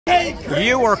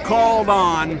You were called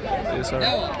on Yes,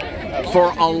 sir.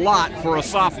 for a lot for a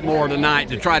sophomore tonight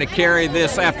to try to carry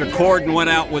this after Corden went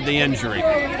out with the injury.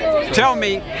 Tell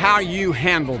me how you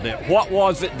handled it. What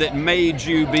was it that made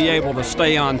you be able to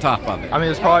stay on top of it? I mean,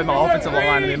 it's probably my offensive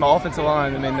line. I mean, my offensive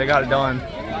line, I mean, they got it done.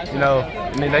 You know,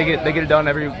 I mean, they get it done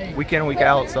every week in, week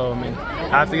out. So, I mean,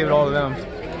 I have to give it all to them.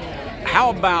 How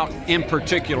about in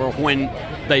particular when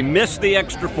they miss the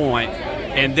extra point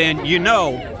and then you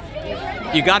know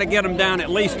you got to get them down at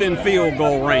least in field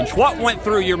goal range? What went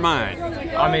through your mind?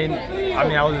 I mean, I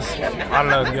don't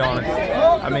know, to be honest.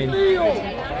 I mean,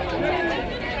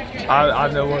 I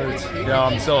have no words. You know,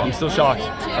 I'm still shocked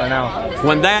right now.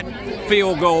 When that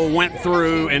field goal went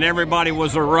through and everybody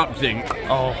was erupting,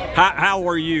 how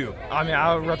were you? I mean,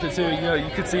 I erupted too. You know, you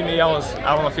could see me. I was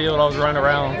out on the field. I was running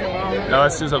around. You know,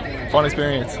 it's just a fun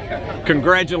experience.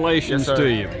 Congratulations Yes, to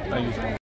you. Thank you.